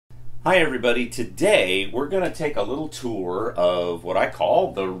Hi everybody, today we're going to take a little tour of what I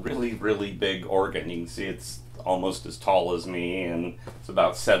call the really big organ. You can see it's almost as tall as me and it's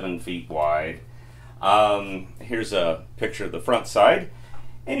about 7 feet wide. Here's a picture of the front side.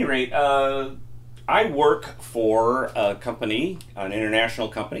 At any rate, I work for a company, an international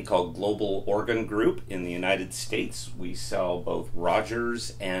company called Global Organ Group in the United States. We sell both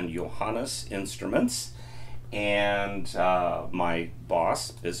Rogers and Johannus instruments. And my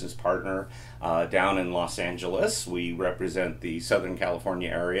boss, business partner, down in Los Angeles. We represent the Southern California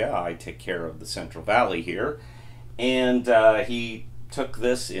area. I take care of the Central Valley here. And he took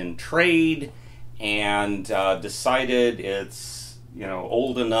this in trade and decided it's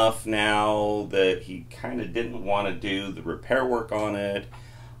old enough now that he kind of didn't want to do the repair work on it,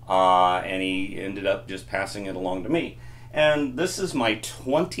 and he ended up just passing it along to me. And this is my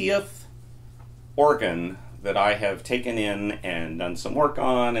 20th organ that I have taken in and done some work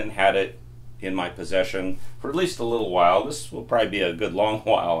on and had it in my possession for at least a little while. This will probably be a good long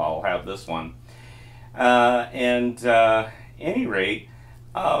while I'll have this one. Any rate,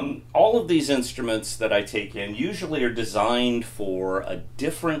 all of these instruments that I take in usually are designed for a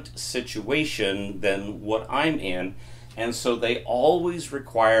different situation than what I'm in, and so they always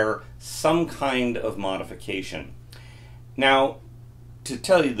require some kind of modification. Now, to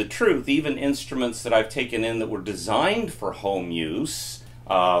tell you the truth, even instruments that I've taken in that were designed for home use,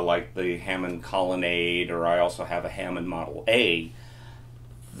 like the Hammond Colonnade, or I also have a Hammond Model A,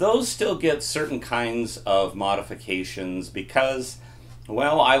 those still get certain kinds of modifications because,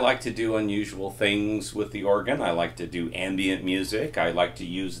 well, I like to do unusual things with the organ. I like to do ambient music. I like to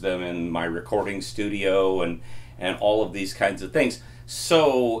use them in my recording studio and all of these kinds of things.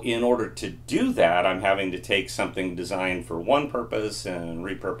 So in order to do that, I'm having to take something designed for one purpose and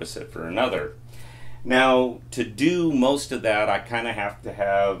repurpose it for another. Now, to do most of that, I kind of have to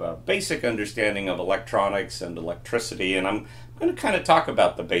have a basic understanding of electronics and electricity, and I'm going to kind of talk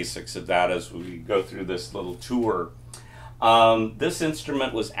about the basics of that as we go through this little tour. This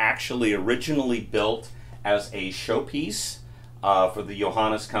instrument was actually originally built as a showpiece for the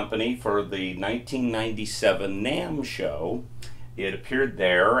Johannus company for the 1997 NAMM show. It appeared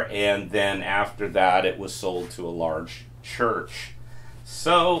there, and then after that it was sold to a large church.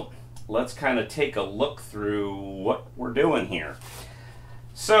 So let's kind of take a look through what we're doing here.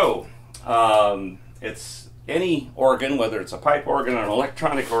 So it's any organ, whether it's a pipe organ or an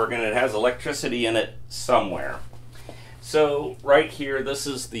electronic organ, it has electricity in it somewhere. So right here, this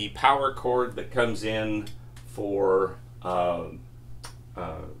is the power cord that comes in for off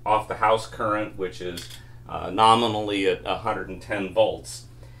the house current, which is nominally at 110 volts.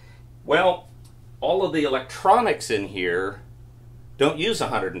 Well, all of the electronics in here don't use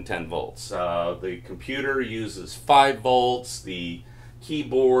 110 volts. The computer uses 5 volts, the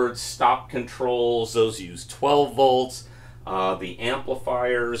keyboard, stop controls, those use 12 volts. The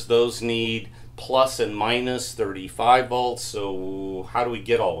amplifiers, those need plus and minus 35 volts. So how do we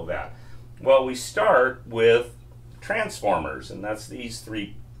get all of that? Well, we start with transformers, and that's these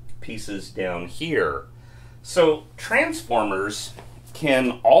 3 pieces down here. So transformers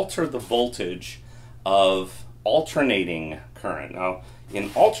can alter the voltage of alternating current. Now,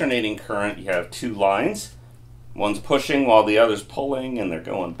 in alternating current, you have 2 lines. One's pushing while the other's pulling, and they're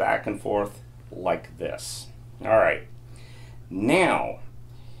going back and forth like this. All right. Now,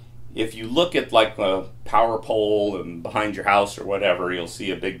 if you look at like a power pole and behind your house or whatever, you'll see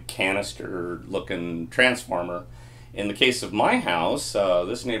a big canister-looking transformer. In the case of my house,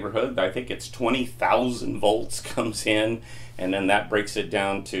 this neighborhood, I think it's 20,000 volts comes in, and then that breaks it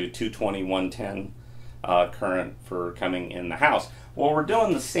down to 220, 110 current for coming in the house. Well, we're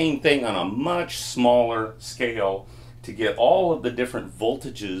doing the same thing on a much smaller scale to get all of the different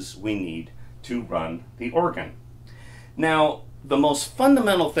voltages we need to run the organ. Now, the most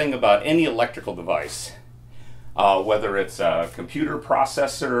fundamental thing about any electrical device, whether it's a computer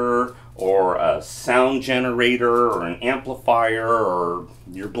processor or a sound generator or an amplifier or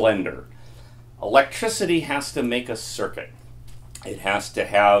your blender, electricity has to make a circuit. It has to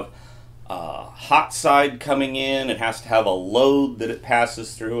have a hot side coming in, it has to have a load that it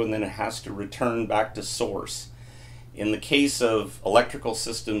passes through, and then it has to return back to source. In the case of electrical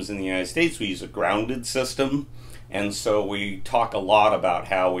systems in the United States, we use a grounded system, and so we talk a lot about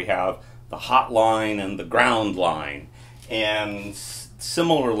how we have the hot line and the ground line, and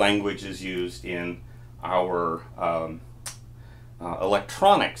similar language is used in our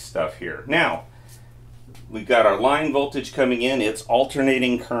electronic stuff here. Now, we've got our line voltage coming in, it's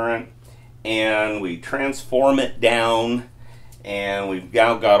alternating current, and we transform it down, and we've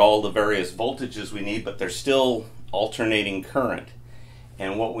now got all the various voltages we need, but they're still alternating current.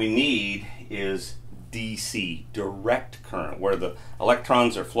 And what we need is DC, direct current, where the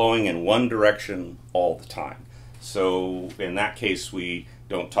electrons are flowing in one direction all the time. So in that case, we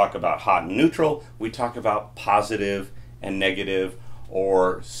don't talk about hot and neutral, we talk about positive and negative,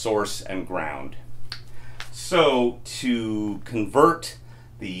 or source and ground. So to convert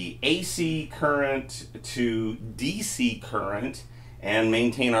the AC current to DC current and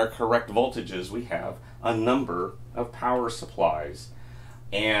maintain our correct voltages, we have a number of power supplies.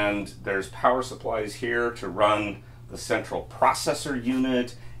 And there's power supplies here to run the central processor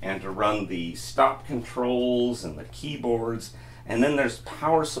unit and to run the stop controls and the keyboards. And then there's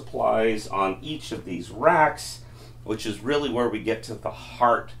power supplies on each of these racks, which is really where we get to the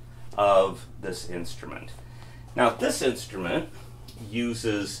heart of this instrument. Now, this instrument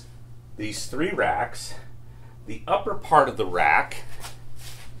uses these 3 racks. The upper part of the rack,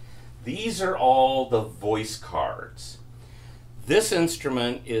 these are all the voice cards. This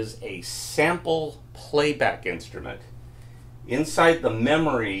instrument is a sample playback instrument. Inside the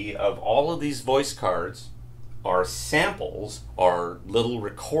memory of all of these voice cards are samples, or little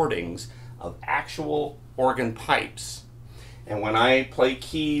recordings of actual organ pipes. And when I play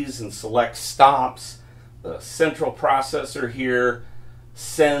keys and select stops, the central processor here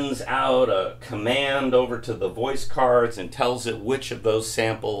sends out a command over to the voice cards and tells it which of those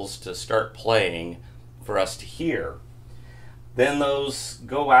samples to start playing for us to hear. Then those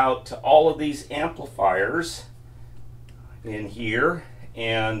go out to all of these amplifiers in here,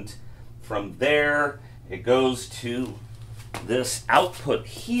 and from there it goes to this output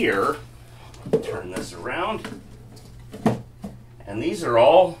here. Turn this around, and these are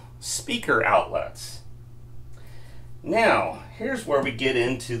all speaker outlets. Now, here's where we get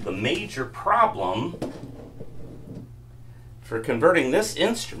into the major problem for converting this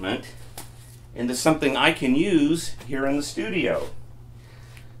instrument into something I can use here in the studio.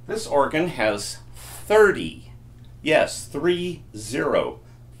 This organ has 30, yes, 30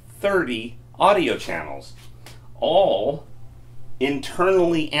 audio channels, all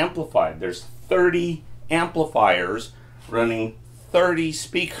internally amplified. There's 30 amplifiers running 30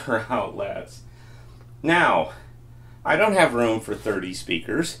 speaker outlets. Now, I don't have room for 30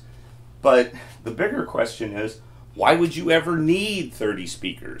 speakers, but the bigger question is, why would you ever need 30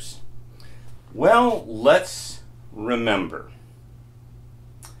 speakers? Well, let's remember.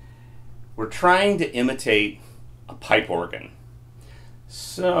 We're trying to imitate a pipe organ.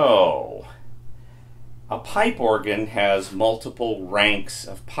 So, a pipe organ has multiple ranks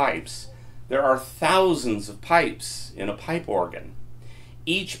of pipes. There are thousands of pipes in a pipe organ.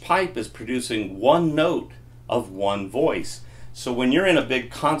 Each pipe is producing one note of one voice. So when you're in a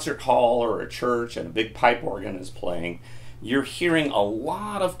big concert hall or a church and a big pipe organ is playing, you're hearing a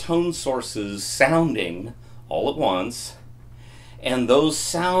lot of tone sources sounding all at once, and those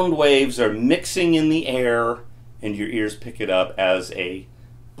sound waves are mixing in the air, and your ears pick it up as a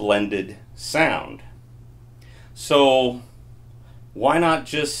blended sound. So why not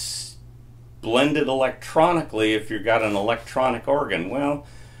just blend it electronically if you've got an electronic organ? Well,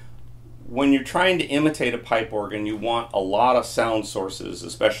 when you're trying to imitate a pipe organ, you want a lot of sound sources,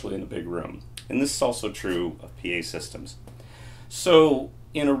 especially in a big room. And this is also true of PA systems. So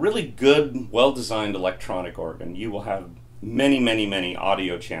in a really good, well-designed electronic organ, you will have many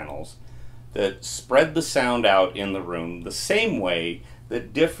audio channels that spread the sound out in the room the same way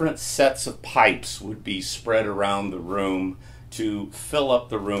that different sets of pipes would be spread around the room to fill up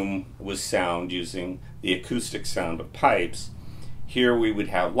the room with sound using the acoustic sound of pipes. Here we would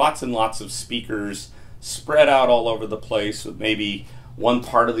have lots and lots of speakers spread out all over the place, with maybe one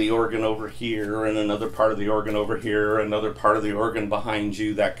part of the organ over here and another part of the organ over here, another part of the organ behind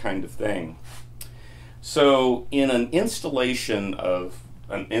you, that kind of thing. So in an installation of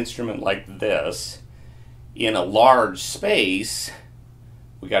an instrument like this in a large space,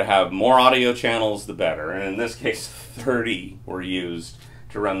 we got to have more audio channels, the better. And in this case, 30 were used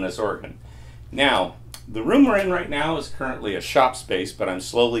to run this organ. Now, the room we're in right now is currently a shop space, but I'm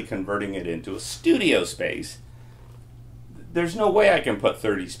slowly converting it into a studio space. There's no way I can put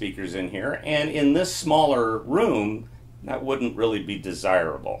 30 speakers in here, and in this smaller room, that wouldn't really be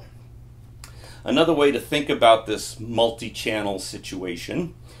desirable. Another way to think about this multi-channel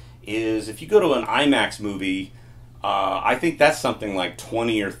situation is if you go to an IMAX movie, I think that's something like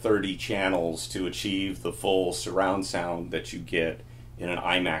 20 or 30 channels to achieve the full surround sound that you get in an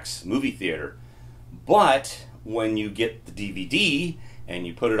IMAX movie theater. But when you get the DVD and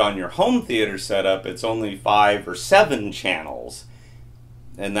you put it on your home theater setup, it's only 5 or 7 channels.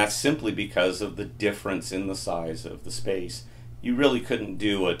 And that's simply because of the difference in the size of the space. You really couldn't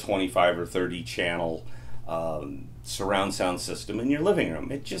do a 25 or 30 channel surround sound system in your living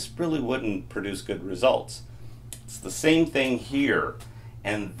room. It just really wouldn't produce good results. It's the same thing here,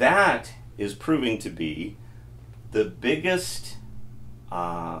 and that is proving to be the biggest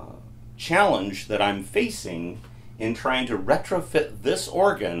challenge that I'm facing in trying to retrofit this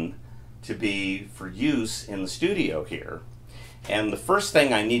organ to be for use in the studio here. And the first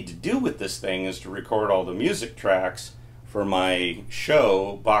thing I need to do with this thing is to record all the music tracks for my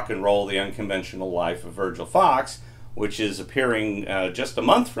show, Bach and Roll, The Unconventional Life of Virgil Fox, which is appearing just a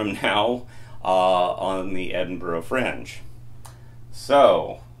month from now on the Edinburgh Fringe.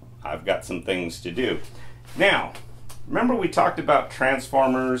 So, I've got some things to do. Now, remember we talked about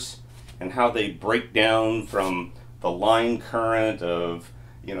transformers and how they break down from the line current of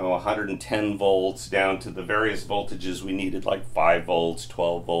 110 volts down to the various voltages we needed, like 5 volts,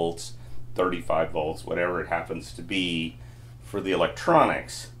 12 volts, 35 volts, whatever it happens to be for the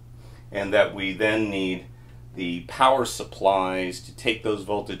electronics, and that we then need the power supplies to take those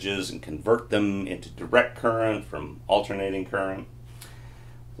voltages and convert them into direct current from alternating current.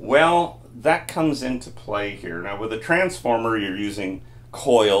 Well, that comes into play here. Now with a transformer, you're using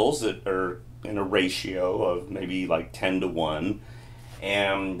coils that are in a ratio of maybe like 10 to 1,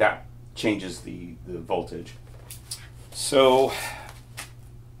 and that changes the voltage. So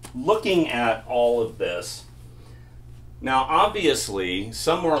looking at all of this, now obviously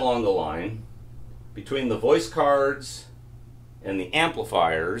somewhere along the line between the voice cards and the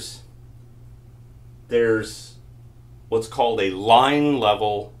amplifiers, there's what's called a line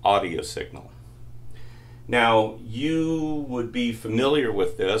level audio signal. Now you would be familiar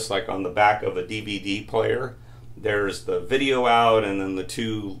with this, like on the back of a DVD player. There's the video out and then the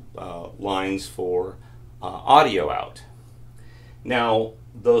two lines for audio out. Now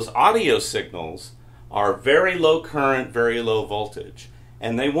those audio signals are very low current, very low voltage,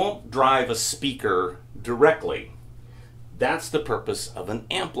 and they won't drive a speaker directly. That's the purpose of an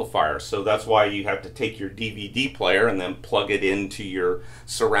amplifier. So that's why you have to take your DVD player and then plug it into your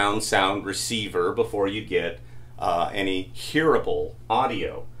surround sound receiver before you get any hearable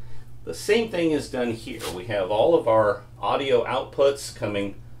audio. The same thing is done here. We have all of our audio outputs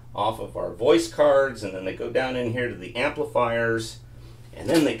coming off of our voice cards, and then they go down in here to the amplifiers, and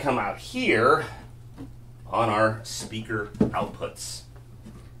then they come out here on our speaker outputs.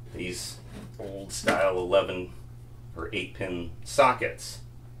 These old style 11 or 8-pin sockets.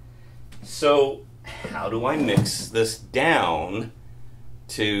 So how do I mix this down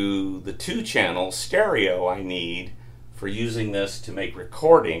to the 2-channel stereo I need for using this to make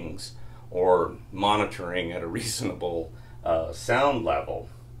recordings or monitoring at a reasonable sound level?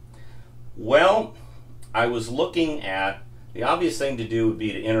 Well, I was looking at, the obvious thing to do would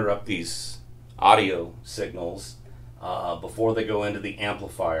be to interrupt these audio signals before they go into the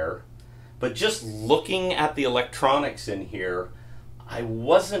amplifier. But just looking at the electronics in here, I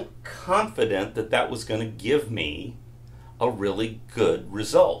wasn't confident that that was going to give me a really good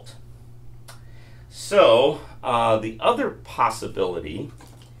result. So the other possibility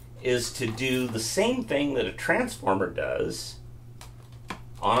is to do the same thing that a transformer does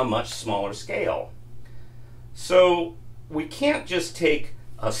on a much smaller scale. So we can't just take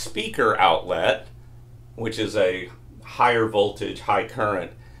a speaker outlet, which is a higher voltage, high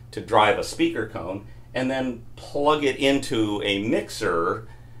current, to drive a speaker cone, and then plug it into a mixer.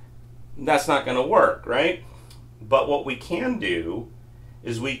 That's not going to work, right? But what we can do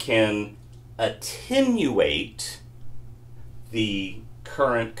is we can attenuate the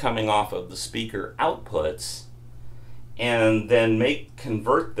current coming off of the speaker outputs and then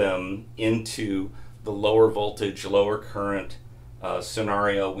convert them into the lower voltage, lower current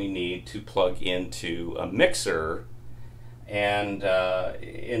scenario we need to plug into a mixer. And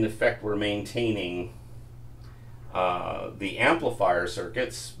in effect, we're maintaining the amplifier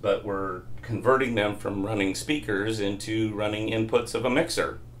circuits, but we're converting them from running speakers into running inputs of a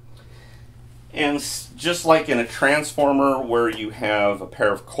mixer. And just like in a transformer where you have a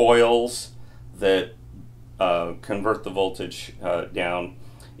pair of coils that convert the voltage down,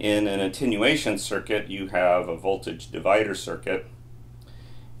 in an attenuation circuit you have a voltage divider circuit,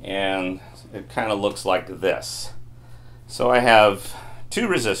 and it kind of looks like this. So I have two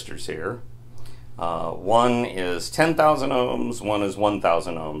resistors here. One is 10,000 ohms, one is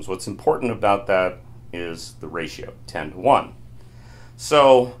 1,000 ohms. What's important about that is the ratio, 10 to 1.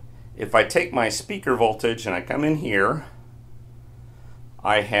 So if I take my speaker voltage and I come in here,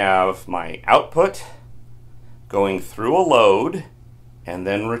 I have my output going through a load and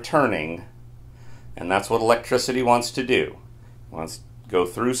then returning. And that's what electricity wants to do. It wants to go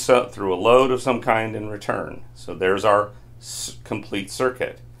through a load of some kind and return. So there's our complete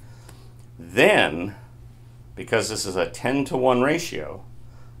circuit. Then because this is a 10-to-1 ratio,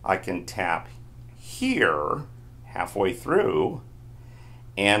 I can tap here halfway through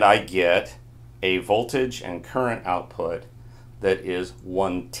and I get a voltage and current output that is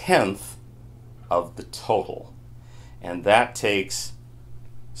 1/10 of the total. And that takes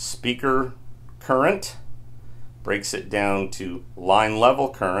speaker current, breaks it down to line level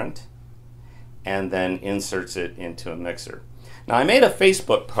current, and then inserts it into a mixer. Now, I made a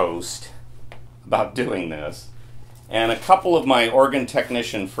Facebook post about doing this, and a couple of my organ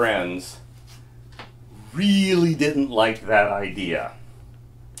technician friends really didn't like that idea.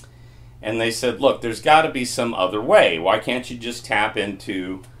 And they said, look, there's got to be some other way. Why can't you just tap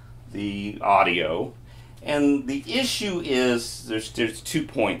into the audio? And the issue is, there's 2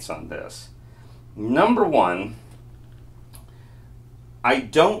 points on this. Number one, I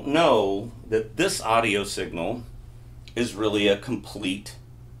don't know that this audio signal is really a complete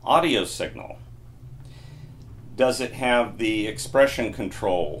audio signal. Does it have the expression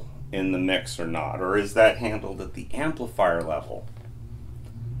control in the mix or not? Or is that handled at the amplifier level?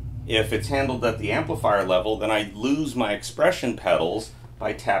 If it's handled at the amplifier level, then I lose my expression pedals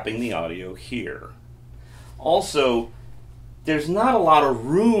by tapping the audio here. Also, there's not a lot of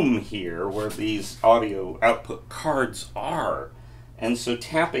room here where these audio output cards are. And so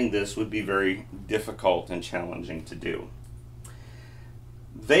tapping this would be very difficult and challenging to do.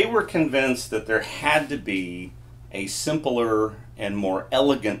 They were convinced that there had to be a simpler and more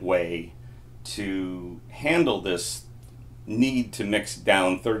elegant way to handle this need to mix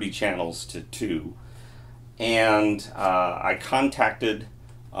down 30 channels to 2. And I contacted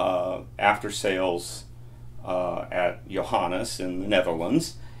after sales at Johannus in the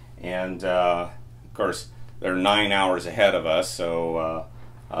Netherlands. And of course, they're 9 hours ahead of us, so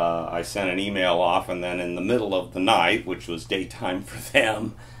I sent an email off, and then in the middle of the night, which was daytime for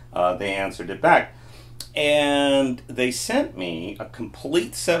them, they answered it back. And they sent me a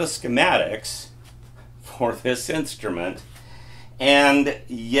complete set of schematics for this instrument. And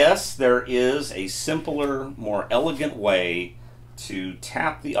yes, there is a simpler, more elegant way to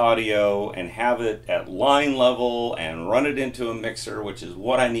tap the audio and have it at line level and run it into a mixer, which is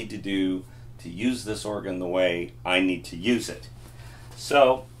what I need to do to use this organ the way I need to use it.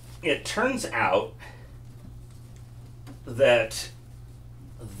 So it turns out that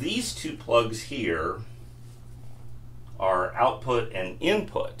these 2 plugs here are output and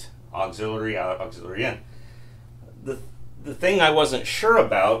input, auxiliary out, auxiliary in. The thing I wasn't sure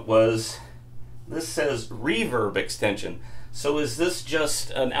about was this says reverb extension. So is this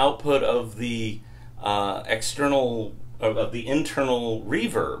just an output of the internal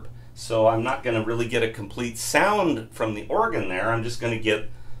reverb? So I'm not going to really get a complete sound from the organ there. I'm just going to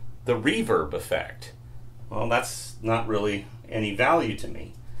get the reverb effect. Well, that's not really any value to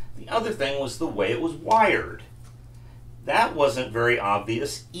me. The other thing was the way it was wired. That wasn't very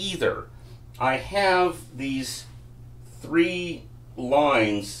obvious either. I have these 3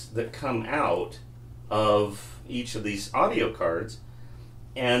 lines that come out of each of these audio cards,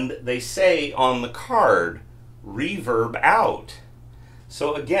 and they say on the card, reverb out.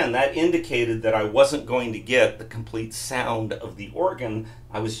 So again, that indicated that I wasn't going to get the complete sound of the organ.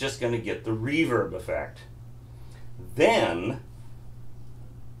 I was just going to get the reverb effect. Then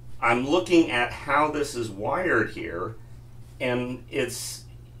I'm looking at how this is wired here, and it's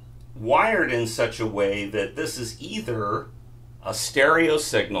wired in such a way that this is either a stereo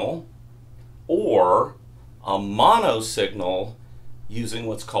signal or a mono signal using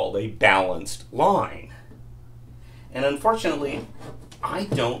what's called a balanced line. And unfortunately, I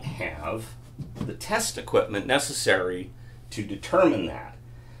don't have the test equipment necessary to determine that.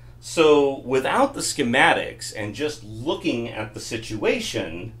 So without the schematics and just looking at the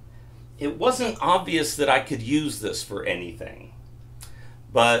situation, it wasn't obvious that I could use this for anything.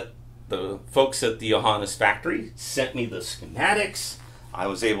 But the folks at the Johannus factory sent me the schematics. I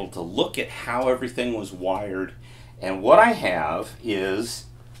was able to look at how everything was wired. And what I have is,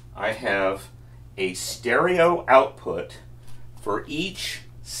 I have a stereo output for each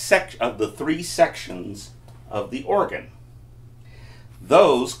of the 3 sections of the organ.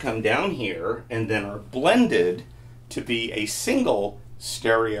 Those come down here and then are blended to be a single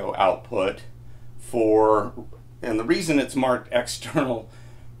stereo output for, and the reason it's marked external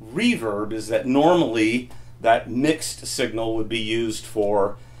reverb is that normally that mixed signal would be used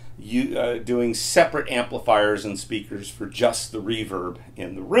for doing separate amplifiers and speakers for just the reverb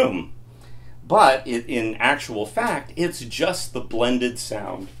in the room. But in actual fact, it's just the blended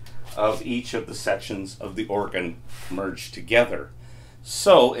sound of each of the sections of the organ merged together.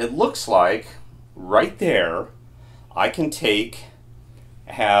 So it looks like right there, I can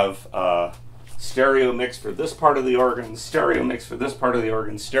have stereo mix for this part of the organ, stereo mix for this part of the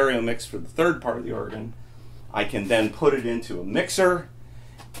organ, stereo mix for the third part of the organ. I can then put it into a mixer,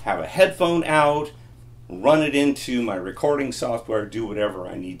 have a headphone out, run it into my recording software, do whatever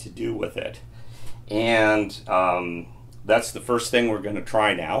I need to do with it. And that's the first thing we're going to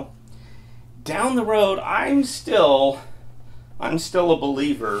try now. Down the road, I'm still a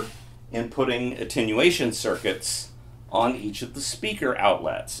believer in putting attenuation circuits on each of the speaker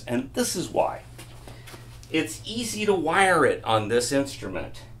outlets. And this is why. It's easy to wire it on this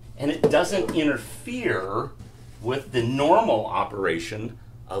instrument, and it doesn't interfere with the normal operation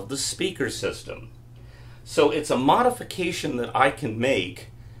of the speaker system. So it's a modification that I can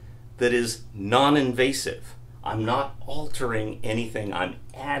make that is non-invasive. I'm not altering anything. I'm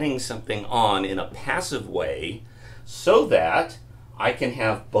adding something on in a passive way so that I can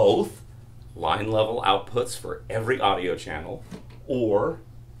have both line level outputs for every audio channel or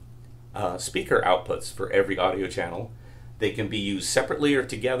speaker outputs for every audio channel. They can be used separately or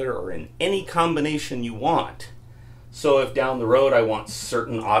together or in any combination you want. So if down the road I want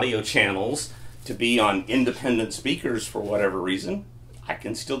certain audio channels to be on independent speakers for whatever reason, I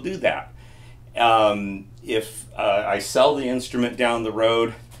can still do that. If I sell the instrument down the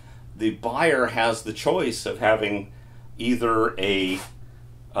road, the buyer has the choice of having either a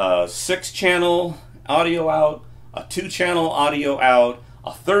 6-channel audio out, a 2-channel audio out,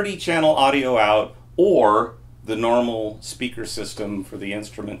 a 30-channel audio out, or the normal speaker system for the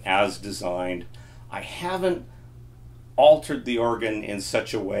instrument as designed. I haven't altered the organ in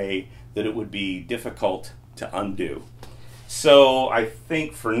such a way that it would be difficult to undo. So I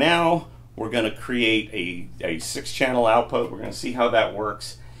think for now we're going to create a 6-channel output. We're going to see how that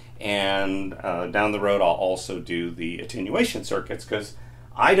works, and down the road I'll also do the attenuation circuits because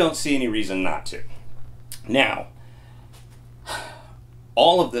I don't see any reason not to. Now,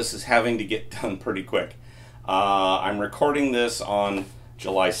 all of this is having to get done pretty quick. I'm recording this on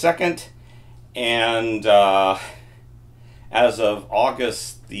July 2nd, and as of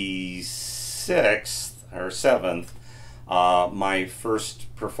August the 6th or 7th, my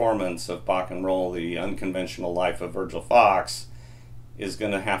first performance of Bach and Roll, The Unconventional Life of Virgil Fox, is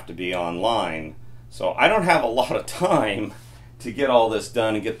going to have to be online. So I don't have a lot of time to get all this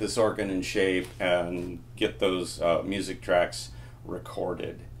done and get this organ in shape and get those music tracks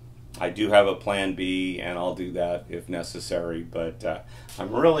recorded. I do have a plan B, and I'll do that if necessary, but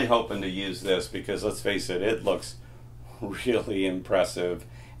I'm really hoping to use this because, let's face it, it looks really impressive,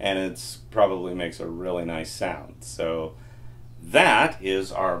 and it's probably makes a really nice sound. So that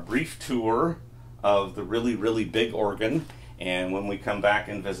is our brief tour of the really, really big organ, and when we come back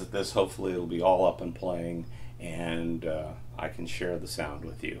and visit this, hopefully it'll be all up and playing, and I can share the sound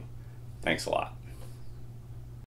with you. Thanks a lot.